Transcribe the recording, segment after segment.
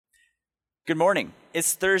Good morning.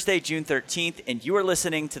 It's Thursday, June 13th, and you are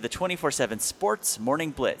listening to the 24/7 Sports Morning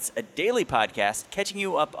Blitz, a daily podcast catching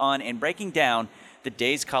you up on and breaking down the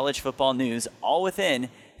day's college football news, all within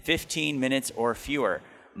 15 minutes or fewer.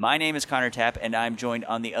 My name is Connor Tapp, and I'm joined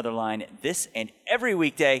on the other line this and every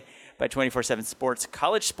weekday by 24/7 Sports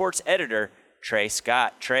college sports editor, Trey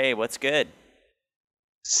Scott. Trey, what's good?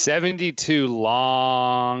 72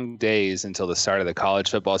 long days until the start of the college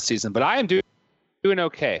football season, but I am doing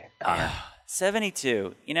okay, Connor.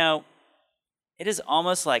 72. You know, it is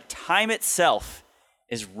almost like time itself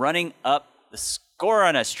is running up the score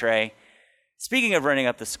on us, Trey. Speaking of running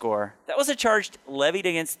up the score, that was a charge levied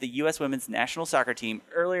against the U.S. women's national soccer team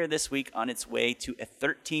earlier this week on its way to a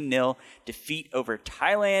 13-0 defeat over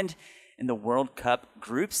Thailand in the World Cup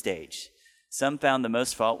group stage. Some found the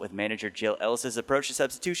most fault with manager Jill Ellis's approach to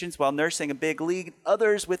substitutions while nursing a big lead.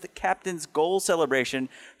 Others with the captain's goal celebration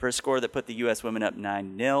for a score that put the U.S. women up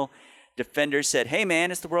 9-0. Defenders said, hey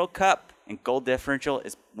man, it's the World Cup, and goal differential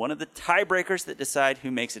is one of the tiebreakers that decide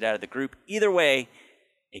who makes it out of the group. Either way,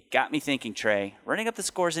 it got me thinking, Trey. Running up the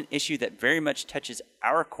score is an issue that very much touches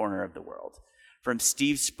our corner of the world. From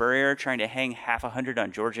Steve Spurrier trying to hang half 100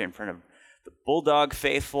 on Georgia in front of the Bulldog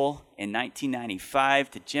faithful in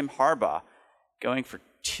 1995 to Jim Harbaugh going for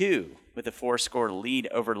 2 with a 4-score lead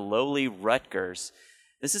over lowly Rutgers.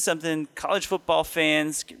 This is something college football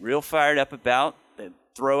fans get real fired up about. They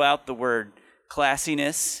throw out the word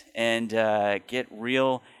classiness and get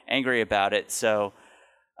real angry about it. So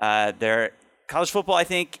college football, I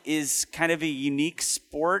think, is kind of a unique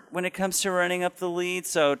sport when it comes to running up the lead.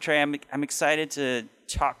 So, Trey, I'm excited to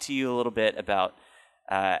talk to you a little bit about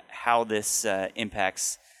how this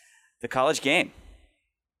impacts the college game.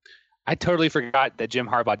 I totally forgot that Jim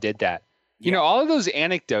Harbaugh did that. You know, all of those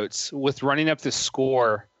anecdotes with running up the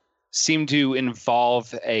score seem to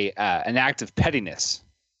involve an act of pettiness,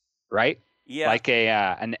 right? Yeah. Like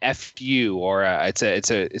an FU or it's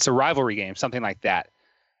a rivalry game, something like that.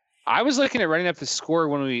 I was looking at running up the score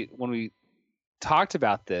when we talked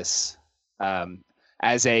about this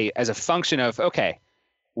as a function of, okay,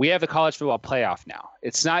 we have the college football playoff now.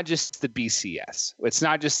 It's not just the BCS. It's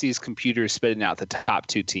not just these computers spitting out the top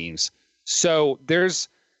 2 teams. So there's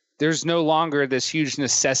no longer this huge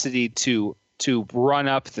necessity to run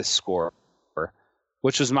up the score,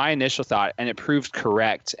 which was my initial thought, and it proved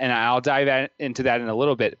correct. And I'll dive into that in a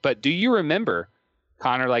little bit. But do you remember,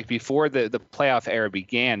 Connor, like before the playoff era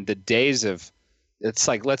began, the days of, it's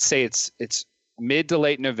like, let's say it's mid to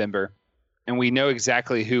late November, and we know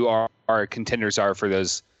exactly who our contenders are for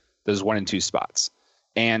those 1 and 2 spots.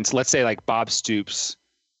 And let's say like Bob Stoops,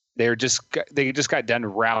 they just got done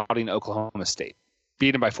routing Oklahoma State,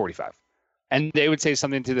 beat them by 45. And they would say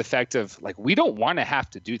something to the effect of, like, we don't want to have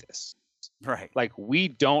to do this. Right. Like, we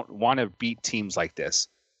don't want to beat teams like this,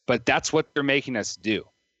 but that's what they're making us do.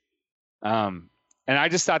 And I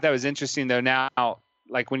just thought that was interesting, though. Now,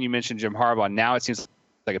 like when you mentioned Jim Harbaugh, now it seems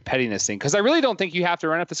like a pettiness thing, because I really don't think you have to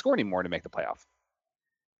run up the score anymore to make the playoff.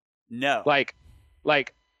 No. Like,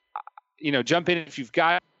 you know, jump in if you've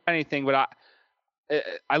got anything. But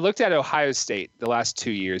I looked at Ohio State the last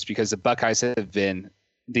 2 years because the Buckeyes have been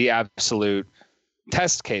the absolute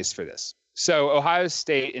test case for this. So Ohio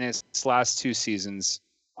State in its last 2 seasons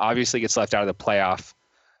obviously gets left out of the playoff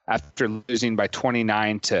after losing by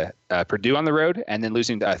 29 to Purdue on the road, and then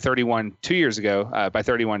losing 31 2 years ago by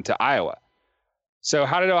 31 to Iowa. So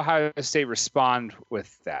how did Ohio State respond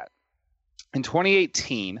with that? In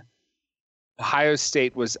 2018, Ohio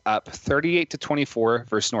State was up 38-24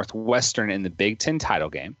 versus Northwestern in the Big Ten title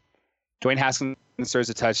game. Dwayne Haskins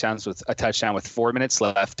throws a touchdown with 4 minutes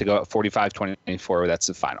left to go up 45-24. That's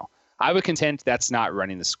the final. I would contend that's not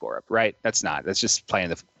running the score up, right? That's not. That's just playing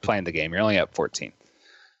the game. You're only up 14.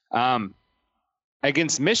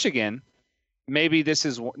 Against Michigan, maybe this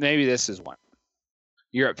is one.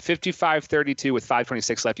 You're up 55-32 with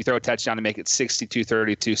 5:26 left. You throw a touchdown to make it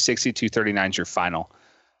 62-32. 62-39 is your final.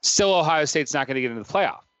 Still, Ohio State's not going to get into the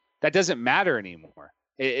playoff. That doesn't matter anymore.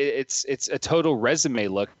 It's a total resume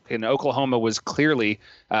look, and Oklahoma was clearly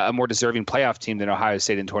a more deserving playoff team than Ohio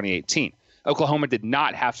State in 2018. Oklahoma did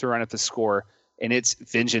not have to run up the score in its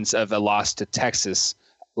vengeance of a loss to Texas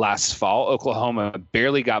last fall. Oklahoma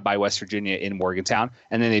barely got by West Virginia in Morgantown,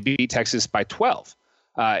 and then they beat Texas by 12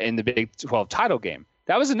 in the Big 12 title game.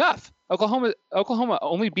 That was enough. Oklahoma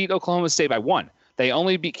only beat Oklahoma State by 1. They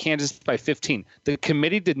only beat Kansas by 15. The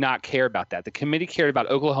committee did not care about that. The committee cared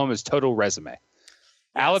about Oklahoma's total resume. Yes.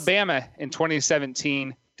 Alabama in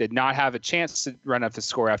 2017 did not have a chance to run up the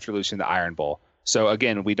score after losing the Iron Bowl. So,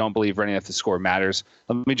 again, we don't believe running up the score matters.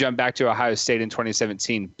 Let me jump back to Ohio State in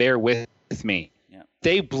 2017. Bear with me. Yeah.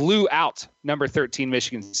 They blew out number 13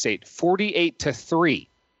 Michigan State 48-3,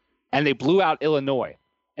 and they blew out Illinois,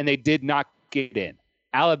 and they did not get in.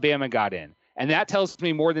 Alabama got in, and that tells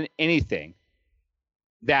me more than anything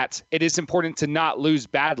that it is important to not lose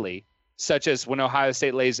badly, such as when Ohio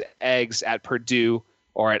State lays eggs at Purdue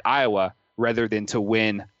or at Iowa, rather than to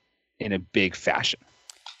win in a big fashion.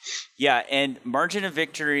 Yeah, and margin of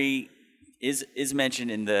victory is mentioned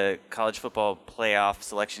in the College Football Playoff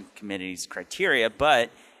Selection Committee's criteria, but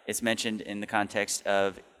it's mentioned in the context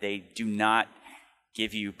of they do not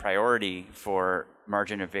give you priority for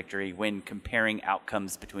margin of victory when comparing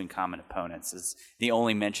outcomes between common opponents. Is the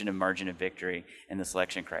only mention of margin of victory in the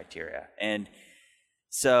selection criteria. And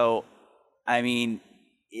so, I mean,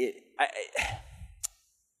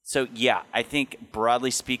 I think broadly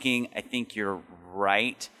speaking, I think you're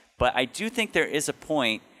right. But I do think there is a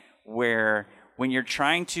point where when you're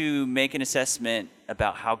trying to make an assessment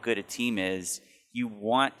about how good a team is, you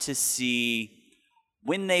want to see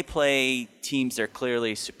when they play teams they're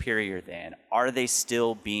clearly superior than, are they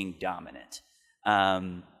still being dominant?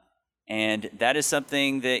 And that is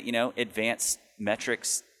something that, advanced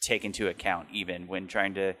metrics take into account even when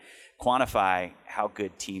trying to quantify how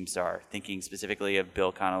good teams are, thinking specifically of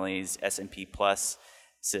Bill Connolly's S&P Plus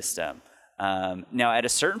system. Now, at a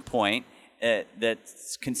certain point,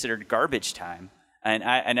 that's considered garbage time, and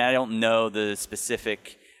I don't know the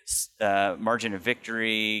specific margin of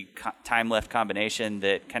victory, time left combination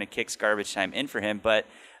that kind of kicks garbage time in for him. But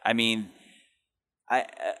I mean,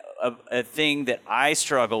 a thing that I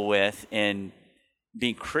struggle with in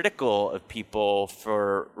being critical of people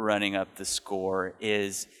for running up the score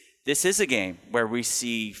is this is a game where we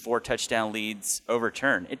see 4 touchdown leads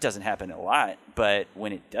overturned. It doesn't happen a lot, but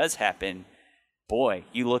when it does happen, boy,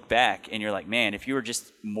 you look back and you're like, man, if you were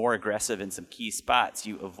just more aggressive in some key spots,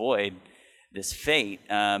 you avoid this fate.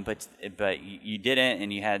 But you didn't,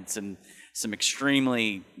 and you had some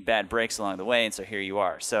extremely bad breaks along the way, and so here you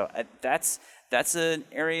are. So that's an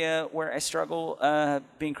area where I struggle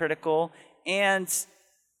being critical, and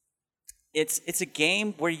it's a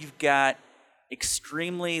game where you've got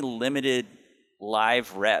extremely limited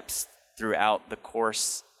live reps throughout the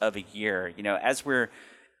course of a year. As we're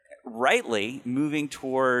rightly moving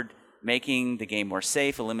toward making the game more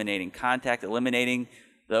safe, eliminating contact, eliminating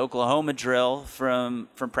the Oklahoma drill from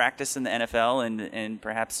practice in the NFL and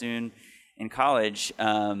perhaps soon in college,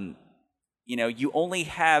 you only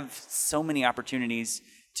have so many opportunities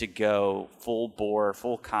to go full bore,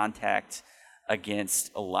 full contact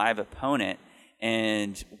against a live opponent.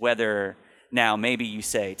 And whether now maybe you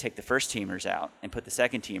say take the first teamers out and put the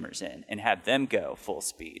second teamers in and have them go full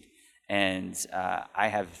speed. And I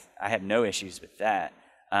have no issues with that.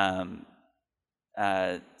 So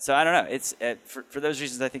I don't know. It's for those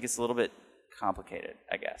reasons, I think it's a little bit complicated,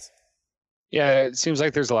 I guess. Yeah, it seems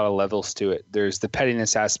like there's a lot of levels to it. There's the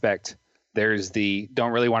pettiness aspect. There's the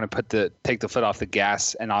don't really want to take the foot off the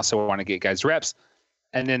gas and also want to get guys reps.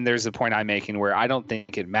 And then there's the point I'm making where I don't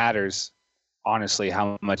think it matters, honestly,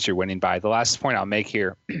 how much you're winning by. The last point I'll make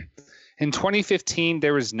here, in 2015,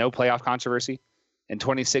 there was no playoff controversy. In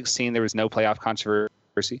 2016, there was no playoff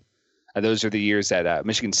controversy. Those are the years that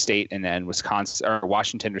Michigan State and then Wisconsin or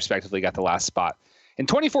Washington, respectively, got the last spot. In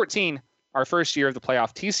 2014, our first year of the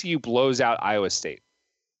playoff, TCU blows out Iowa State.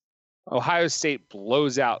 Ohio State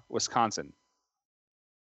blows out Wisconsin.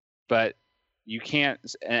 But you can't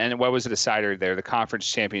 – and what was the decider there? The conference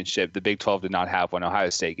championship, the Big 12 did not have when Ohio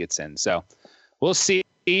State gets in. So we'll see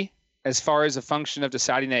as far as a function of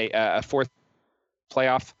deciding a fourth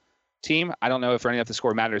playoff team. I don't know if running up the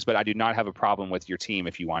score matters, but I do not have a problem with your team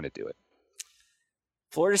if you want to do it.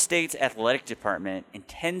 Florida State's athletic department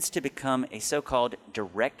intends to become a so-called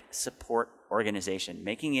direct support organization,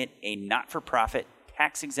 making it a not-for-profit,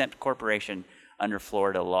 tax-exempt corporation under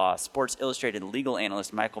Florida law. Sports Illustrated legal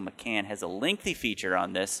analyst Michael McCann has a lengthy feature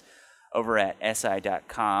on this over at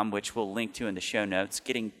SI.com, which we'll link to in the show notes.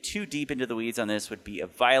 Getting too deep into the weeds on this would be a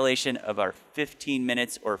violation of our 15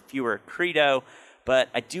 minutes or fewer credo, but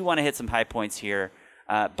I do want to hit some high points here.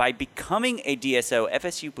 By becoming a DSO,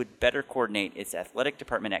 FSU would better coordinate its athletic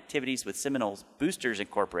department activities with Seminoles Boosters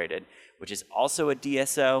Incorporated, which is also a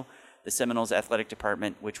DSO. The Seminoles Athletic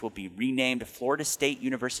Department, which will be renamed Florida State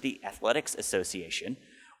University Athletics Association,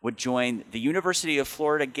 would join the University of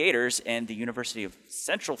Florida Gators and the University of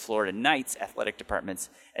Central Florida Knights athletic departments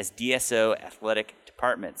as DSO athletic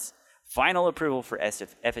departments. Final approval for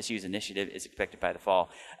FSU's initiative is expected by the fall.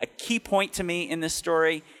 A key point to me in this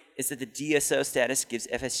story is that the DSO status gives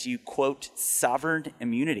FSU, quote, sovereign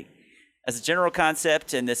immunity. As a general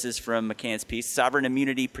concept, and this is from McCann's piece, sovereign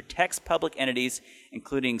immunity protects public entities,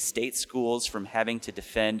 including state schools, from having to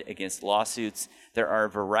defend against lawsuits. There are a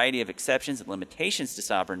variety of exceptions and limitations to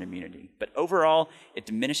sovereign immunity, but overall, it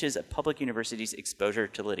diminishes a public university's exposure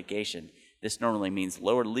to litigation. This normally means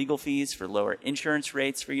lower legal fees for lower insurance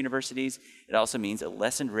rates for universities. It also means a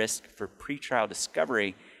lessened risk for pretrial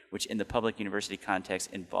discovery, which in the public university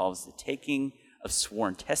context involves the taking of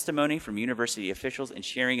sworn testimony from university officials and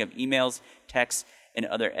sharing of emails, texts, and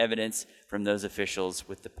other evidence from those officials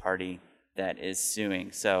with the party that is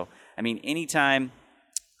suing. So, I mean, anytime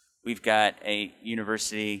we've got a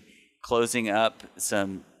university closing up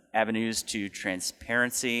some avenues to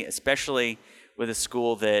transparency, especially with a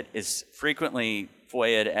school that is frequently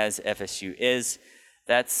FOIA'd as FSU is,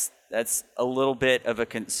 that's a little bit of a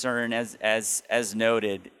concern. As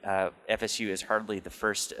noted, FSU is hardly the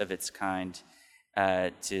first of its kind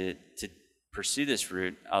to pursue this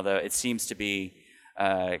route, although it seems to be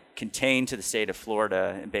contained to the state of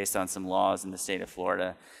Florida and based on some laws in the state of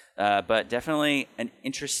Florida. But definitely an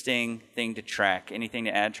interesting thing to track. Anything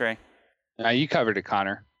to add, Trey? You covered it,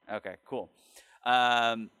 Connor. Okay, cool.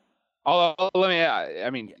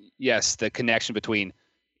 Yes, the connection between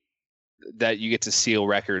that you get to seal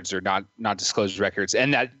records or not disclose records,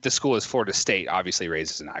 and that the school is Florida State obviously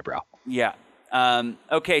raises an eyebrow. Yeah.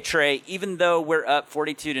 Okay, Trey, even though we're up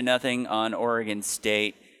 42-0 on Oregon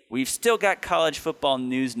State, we've still got college football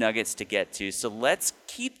news nuggets to get to. So let's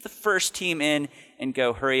keep the first team in and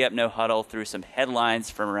go hurry up, no huddle through some headlines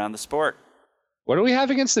from around the sport. What do we have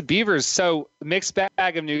against the Beavers? So mixed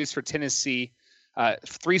bag of news for Tennessee.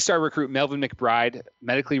 3-star recruit Melvin McBride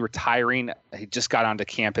medically retiring. He just got onto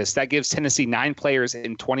campus. That gives Tennessee 9 players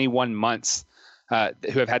in 21 months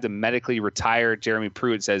who have had to medically retire. Jeremy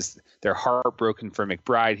Pruitt says they're heartbroken for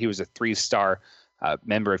McBride. He was a 3-star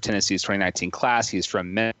member of Tennessee's 2019 class. He's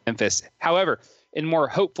from Memphis. However, in more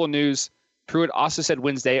hopeful news, Pruitt also said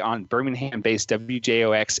Wednesday on Birmingham-based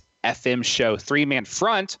WJOX FM show 3-Man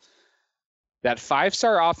Front that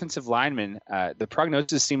 5-star offensive lineman, the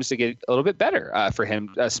prognosis seems to get a little bit better for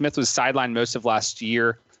him. Smith was sidelined most of last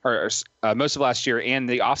year and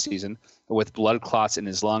the offseason with blood clots in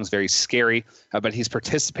his lungs. Very scary, but he's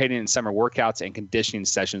participating in summer workouts and conditioning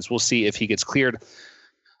sessions. We'll see if he gets cleared.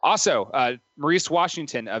 Also, Maurice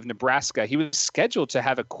Washington of Nebraska, he was scheduled to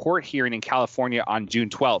have a court hearing in California on June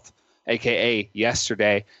 12th, a.k.a.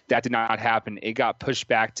 yesterday. That did not happen. It got pushed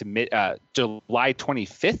back to July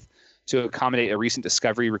 25th to accommodate a recent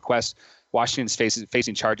discovery request. Washington's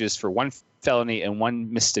facing charges for 1 felony and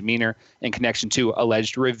 1 misdemeanor in connection to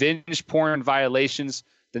alleged revenge porn violations.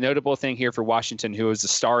 The notable thing here for Washington, who was the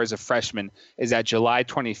star as a freshman, is that July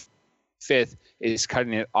 25th is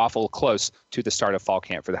cutting it awful close to the start of fall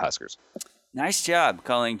camp for the Huskers. Nice job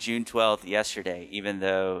calling June 12th yesterday, even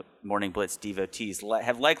though Morning Blitz devotees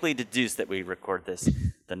have likely deduced that we record this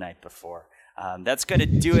the night before. That's going to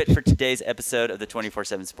do it for today's episode of the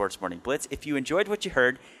 24/7 Sports Morning Blitz. If you enjoyed what you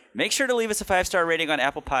heard, make sure to leave us a 5-star rating on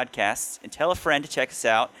Apple Podcasts and tell a friend to check us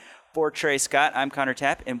out. For Trey Scott, I'm Connor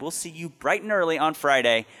Tapp, and we'll see you bright and early on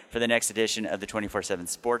Friday for the next edition of the 24/7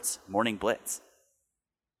 Sports Morning Blitz.